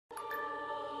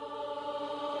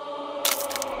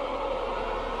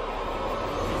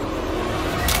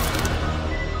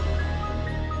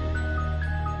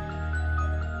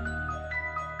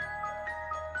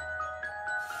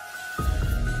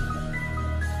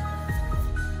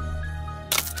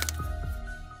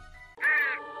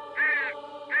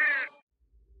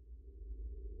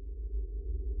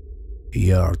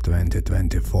Year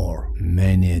 2024.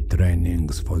 Many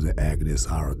trainings for the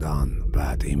ECDIS are done,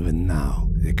 but even now,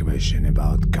 the question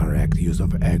about correct use of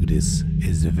ECDIS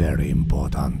is very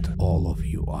important. All of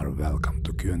you are welcome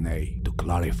to Q&A to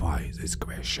clarify this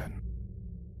question.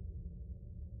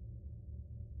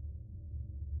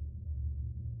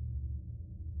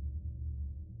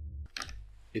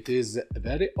 It is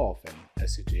very often a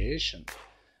situation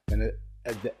when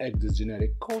at the ECDIS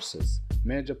generic courses,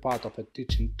 major part of a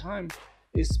teaching time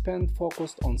is spent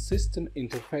focused on system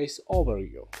interface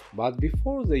overview. But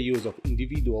before the use of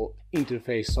individual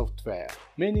interface software,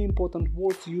 many important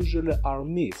words usually are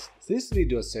missed. This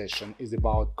video session is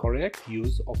about correct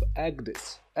use of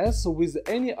ECDIS. As with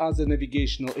any other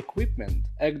navigational equipment,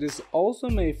 ECDIS also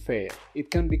may fail.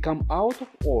 It can become out of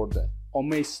order or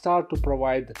may start to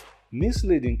provide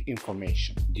misleading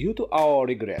information. Due to our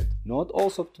regret, not all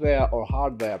software or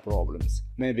hardware problems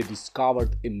may be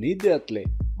discovered immediately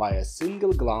by a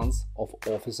single glance of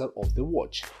officer of the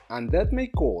watch, and that may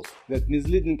cause that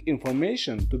misleading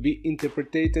information to be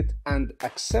interpreted and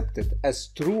accepted as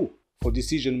true for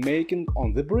decision-making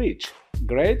on the bridge.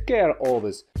 Great care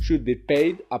always should be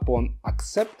paid upon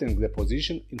accepting the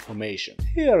position information.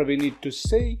 Here we need to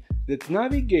say that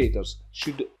navigators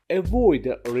should avoid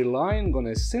relying on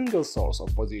a single source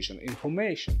of position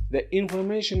information. The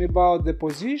information about the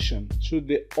position should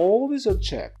be always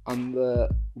checked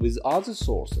with other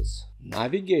sources.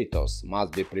 Navigators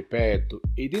must be prepared to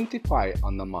identify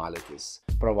anomalies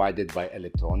provided by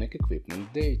electronic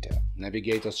equipment data.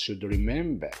 Navigators should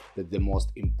remember that the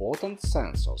most important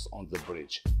sensors on the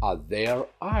bridge are their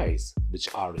eyes,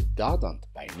 which are redundant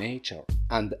by nature.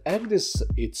 And ECDIS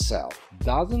itself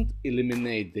doesn't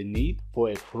eliminate the need for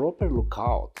a proper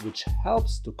lookout, which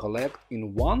helps to collect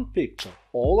in one picture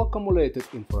all accumulated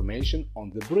information on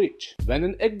the bridge. When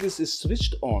an ECDIS is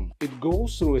switched on, it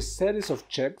goes through a series of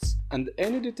checks, and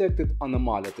any detected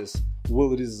anomalies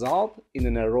will result in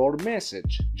an error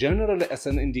message, generally as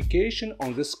an indication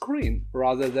on the screen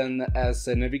rather than as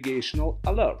a navigational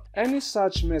alert. Any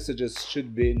such messages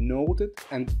should be noted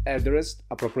and addressed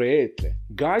appropriately.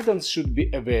 Guidance should be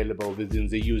available within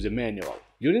the user manual.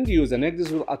 During use, an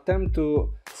ECDIS will attempt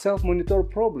to self-monitor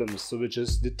problems which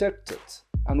is detected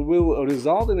and will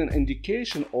result in an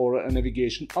indication or a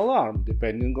navigation alarm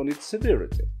depending on its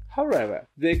severity. However,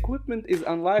 the equipment is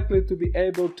unlikely to be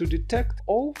able to detect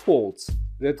all faults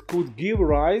that could give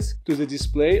rise to the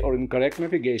display or incorrect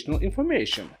navigational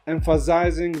information,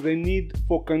 emphasizing the need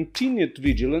for continued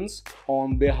vigilance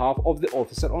on behalf of the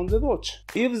officer on the watch.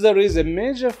 If there is a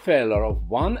major failure of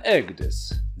one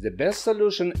ECDIS, the best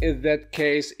solution in that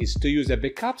case is to use a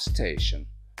backup station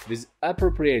with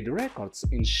appropriate records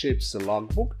in ship's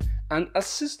logbook, and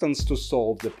assistance to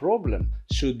solve the problem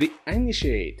should be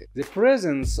initiated. The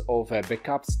presence of a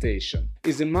backup station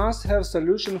is a must-have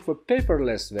solution for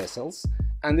paperless vessels,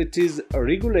 and it is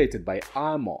regulated by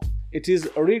IMO. It is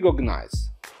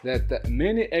recognized that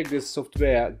many ECDIS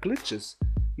software glitches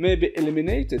may be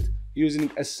eliminated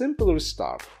using a simple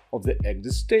restart of the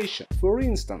ECDIS station. For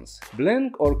instance,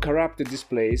 blank or corrupted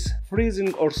displays,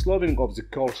 freezing or slowing of the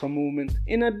cursor movement,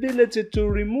 inability to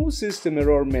remove system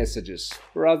error messages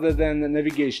rather than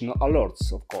navigational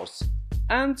alerts, of course,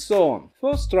 and so on.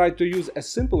 First, try to use a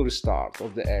simple restart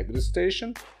of the ECDIS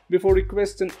station before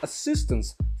requesting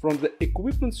assistance from the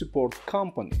equipment support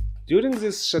company. During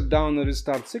this shutdown and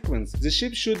restart sequence, the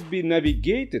ship should be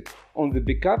navigated on the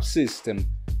backup system,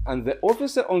 and the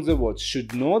officer on the watch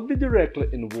should not be directly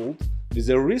involved with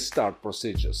the restart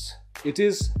procedures. It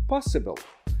is possible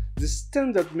the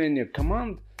standard menu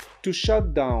command to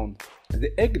shut down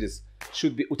the ECDIS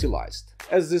should be utilized,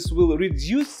 as this will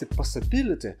reduce the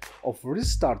possibility of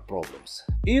restart problems.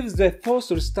 If the first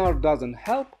restart doesn't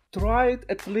help, try it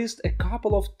at least a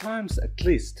couple of times at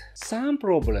least. Some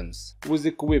problems with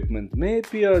equipment may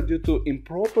appear due to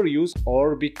improper use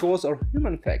or because of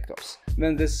human factors,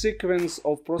 when the sequence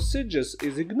of procedures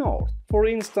is ignored. For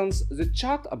instance, the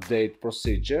chat update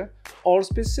procedure or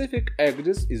specific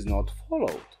ECDIS is not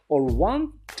followed. Or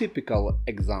one typical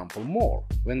example more,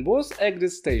 when both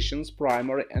ECDIS stations,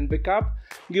 primary and backup,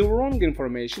 give wrong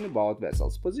information about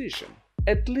vessel's position.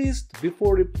 At least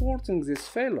before reporting this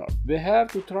failure, we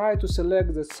have to try to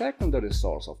select the secondary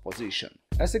source of position.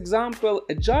 As example,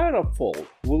 a gyro fault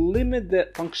will limit the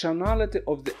functionality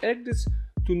of the ECDIS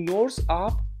to north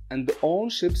up, and the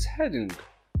on-ship's heading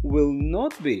will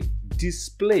not be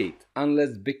displayed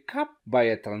unless backed up by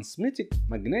a transmitting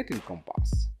magnetic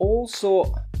compass.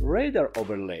 Also, radar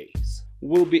overlays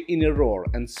will be in error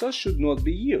and so should not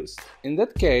be used. In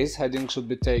that case, heading should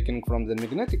be taken from the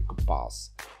magnetic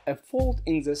compass. A fault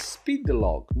in the speed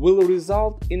log will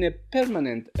result in a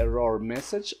permanent error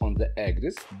message on the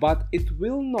ECDIS, but it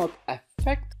will not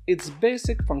affect its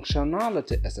basic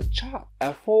functionality as a chart.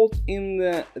 A fault in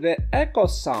the echo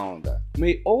sound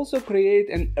may also create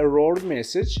an error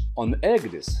message on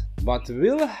ECDIS, but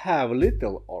will have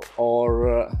little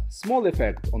or small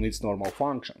effect on its normal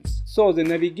functions. So the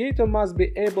navigator must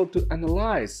be able to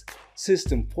analyze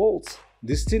system faults,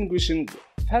 distinguishing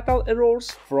fatal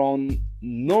errors from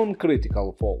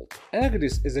non-critical faults.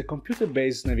 ECDIS is a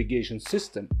computer-based navigation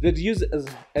system that uses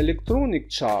electronic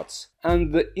charts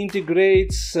and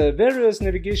integrates various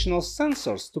navigational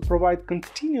sensors to provide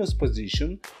continuous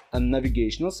position and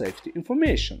navigational safety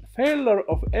information. Failure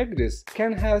of ECDIS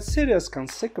can have serious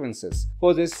consequences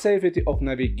for the safety of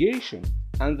navigation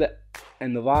and the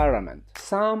environment.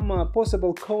 Some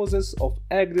possible causes of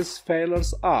ECDIS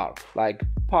failures are like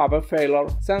power failure,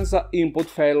 sensor input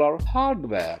failure,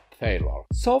 hardware failure,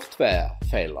 software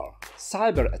failure,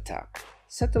 cyber attack,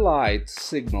 satellite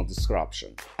signal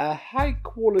disruption. A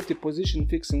high-quality position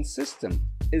fixing system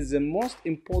is the most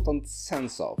important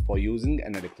sensor for using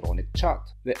an electronic chart.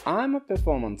 The IMO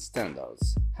performance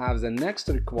standards have the next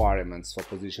requirements for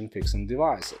position fixing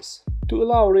devices. To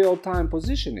allow real-time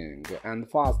positioning and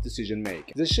fast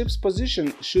decision-making, the ship's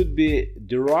position should be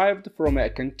derived from a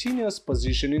continuous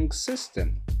positioning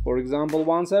system, for example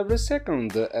once every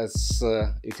second as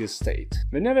it is stated.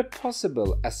 Whenever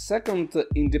possible, a second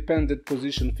independent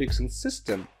position fixing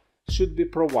system should be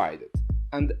provided,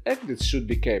 and ECDIS should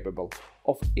be capable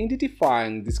of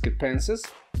identifying discrepancies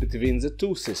between the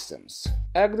two systems.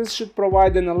 ECDIS should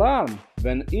provide an alarm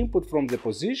when input from the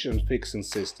position fixing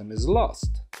system is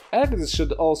lost. ECDIS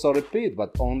should also repeat,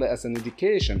 but only as an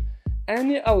indication,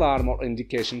 any alarm or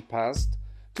indication passed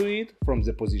to it from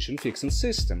the position fixing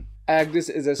system. ECDIS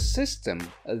is a system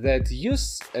that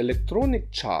uses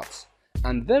electronic charts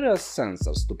and various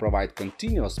sensors to provide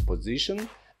continuous position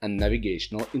and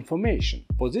navigational information.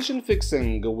 Position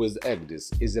fixing with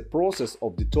ECDIS is a process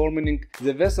of determining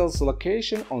the vessel's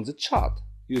location on the chart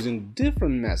using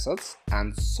different methods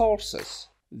and sources.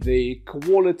 The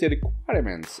quality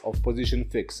requirements of position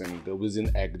fixing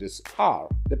within ECDIS are: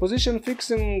 the position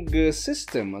fixing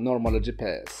system, normally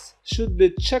GPS, should be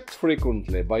checked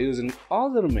frequently by using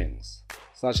other means,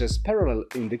 such as parallel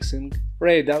indexing,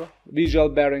 radar, visual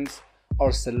bearings,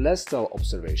 or celestial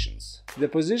observations. The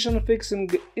position fixing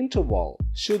interval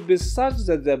should be such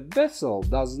that the vessel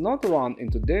does not run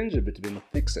into danger between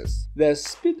fixes. The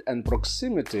speed and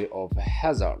proximity of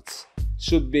hazards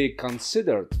should be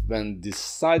considered when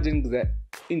deciding the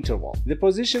interval. The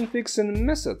position fixing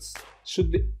methods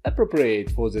should be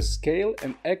appropriate for the scale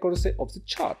and accuracy of the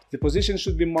chart. The position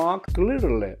should be marked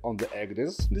clearly on the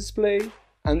ECDIS display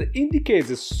and indicate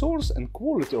the source and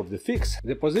quality of the fix.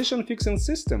 The position fixing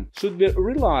system should be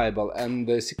reliable and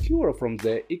secure from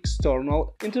the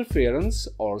external interference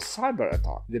or cyber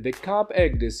attack. The backup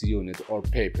ECDIS unit or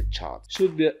paper chart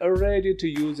should be ready to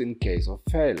use in case of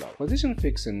failure. Position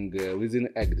fixing within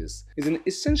ECDIS is an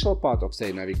essential part of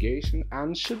safe navigation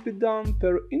and should be done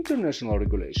per international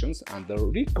regulations and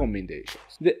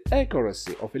recommendations. The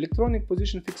accuracy of electronic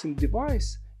position fixing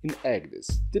device in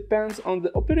ECDIS depends on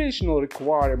the operational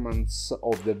requirements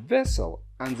of the vessel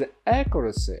and the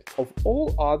accuracy of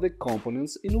all other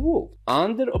components involved.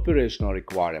 Under operational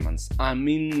requirements, I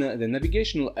mean the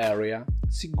navigational area,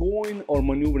 seagoing or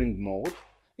maneuvering mode,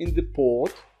 in the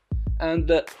port, and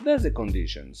weather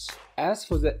conditions. As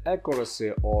for the accuracy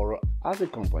or other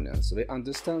components, we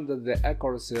understand that the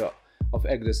accuracy of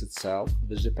ECDIS itself,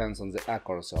 which depends on the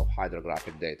accuracy of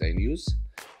hydrographic data in use.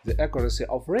 The accuracy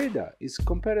of radar is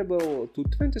comparable to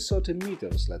 20-30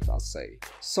 meters, let us say.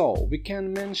 So, we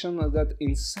can mention that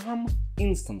in some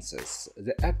instances,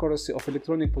 the accuracy of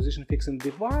electronic position fixing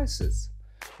devices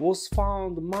was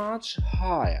found much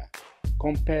higher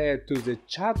compared to the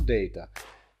chart data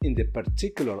in the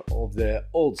particular of the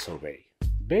old survey.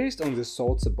 Based on the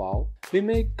thoughts above, we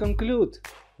may conclude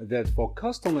that for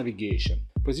coastal navigation,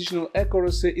 positional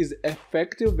accuracy is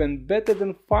effective when better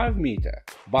than 5 meters,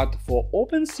 but for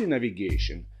open sea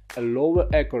navigation, a lower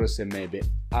accuracy may be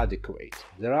adequate.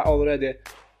 There are already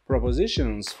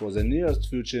propositions for the nearest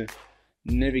future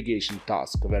navigation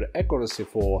task where accuracy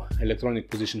for electronic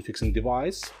position fixing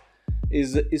device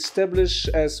is established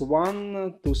as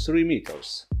 1 to 3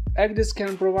 meters. ECDIS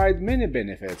can provide many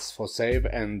benefits for safe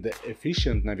and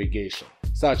efficient navigation,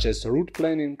 such as route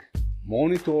planning,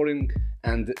 monitoring,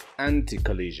 and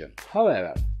anti-collision.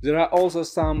 However, there are also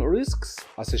some risks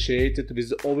associated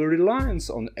with over-reliance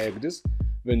on ECDIS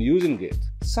when using it.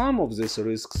 Some of these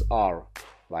risks are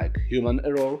like human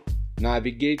error.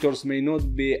 Navigators may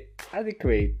not be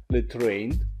adequately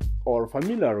trained or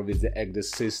familiar with the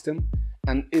ECDIS system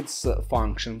and its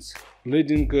functions,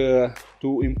 leading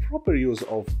to improper use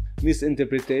of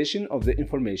misinterpretation of the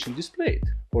information displayed.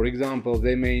 For example,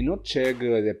 they may not check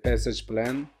the passage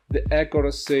plan, the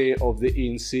accuracy of the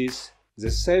indices,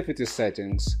 the safety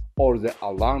settings, or the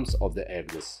alarms of the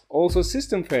ECDIS. Also,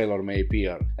 system failure may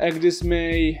appear. ECDIS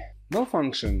may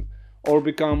malfunction or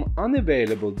become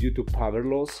unavailable due to power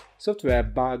loss, software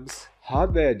bugs,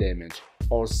 hardware damage,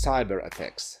 or cyber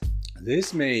attacks.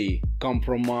 This may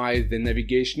compromise the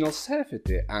navigational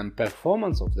safety and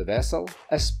performance of the vessel,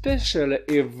 especially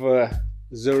if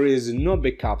there is no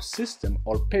backup system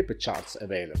or paper charts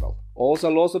available. Also,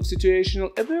 loss of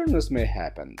situational awareness may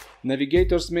happen.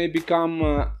 Navigators may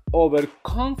become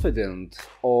overconfident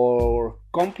or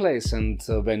complacent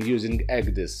when using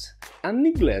ECDIS and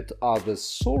neglect other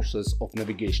sources of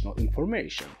navigational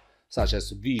information, such as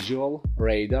visual,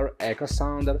 radar, echo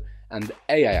sounder, and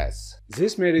ECDIS.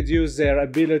 This may reduce their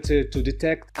ability to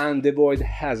detect and avoid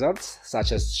hazards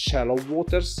such as shallow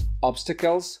waters,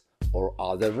 obstacles, or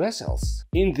other vessels.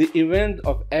 In the event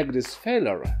of ECDIS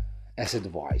failure, as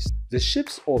advised, the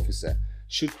ship's officer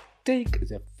should take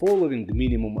the following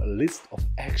minimum list of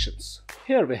actions.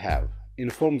 Here we have: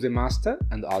 inform the master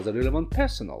and other relevant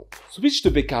personnel, switch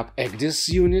to backup ECDIS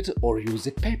unit or use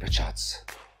the paper charts,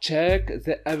 check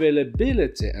the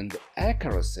availability and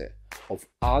accuracy of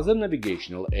other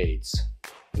navigational aids,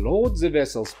 load the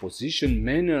vessel's position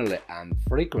manually and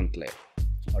frequently,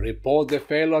 report the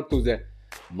failure to the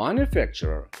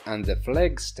manufacturer and the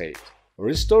flag state,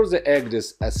 restore the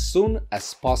ECDIS as soon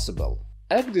as possible.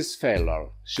 ECDIS failure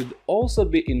should also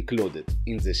be included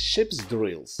in the ship's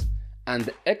drills and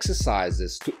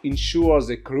exercises to ensure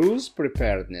the crew's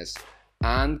preparedness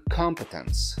and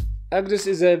competence. ECDIS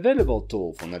is a valuable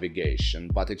tool for navigation,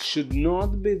 but it should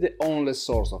not be the only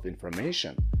source of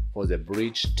information for the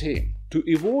bridge team. To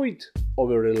avoid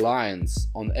over-reliance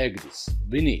on ECDIS,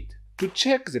 we need to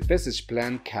check the passage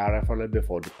plan carefully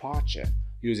before departure,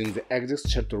 using the ECDIS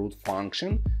chat route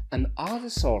function and other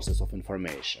sources of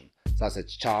information, such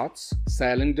as charts,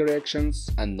 sailing directions,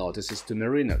 and notices to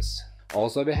mariners.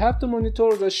 Also, we have to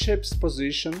monitor the ship's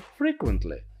position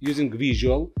frequently, using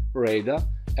visual, radar,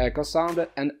 echo sounder,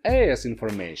 and AS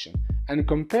information, and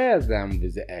compare them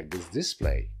with the ECDIS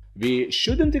display. We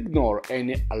shouldn't ignore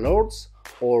any alerts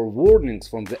or warnings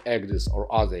from the ECDIS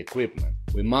or other equipment.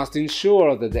 We must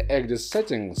ensure that the ECDIS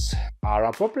settings are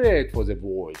appropriate for the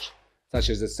voyage, such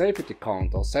as the safety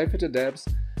control, safety depths,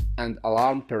 and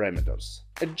alarm parameters.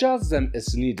 Adjust them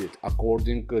as needed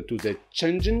according to the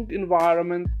changing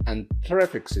environment and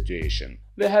traffic situation.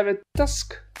 We have a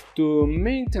task to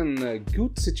maintain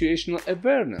good situational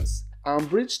awareness and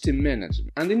bridge team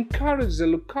management, and encourage the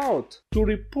lookout to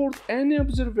report any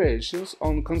observations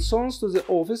or concerns to the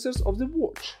officers of the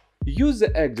watch. Use the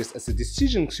ECDIS as a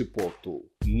decision support tool,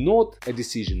 not a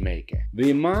decision maker.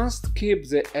 We must keep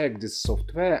the ECDIS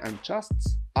software and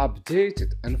charts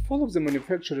updated and follow the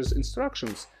manufacturer's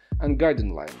instructions and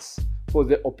guidelines for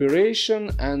the operation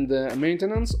and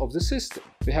maintenance of the system.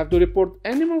 We have to report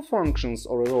any malfunctions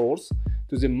or errors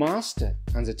to the master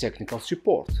and the technical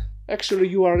support. Actually,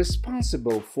 you are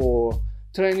responsible for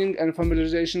training and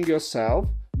familiarization yourself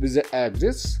with the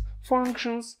ECDIS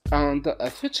functions and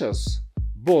features,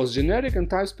 both generic and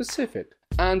type-specific,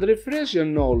 and refresh your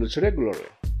knowledge regularly.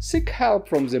 Seek help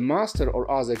from the master or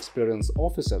other experienced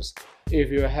officers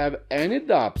if you have any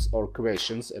doubts or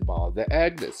questions about the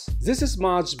ECDIS. This is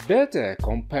much better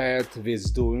compared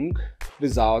with doing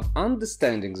without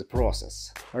understanding the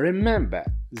process. Remember,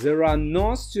 there are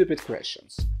no stupid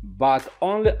questions, but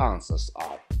only answers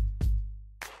are.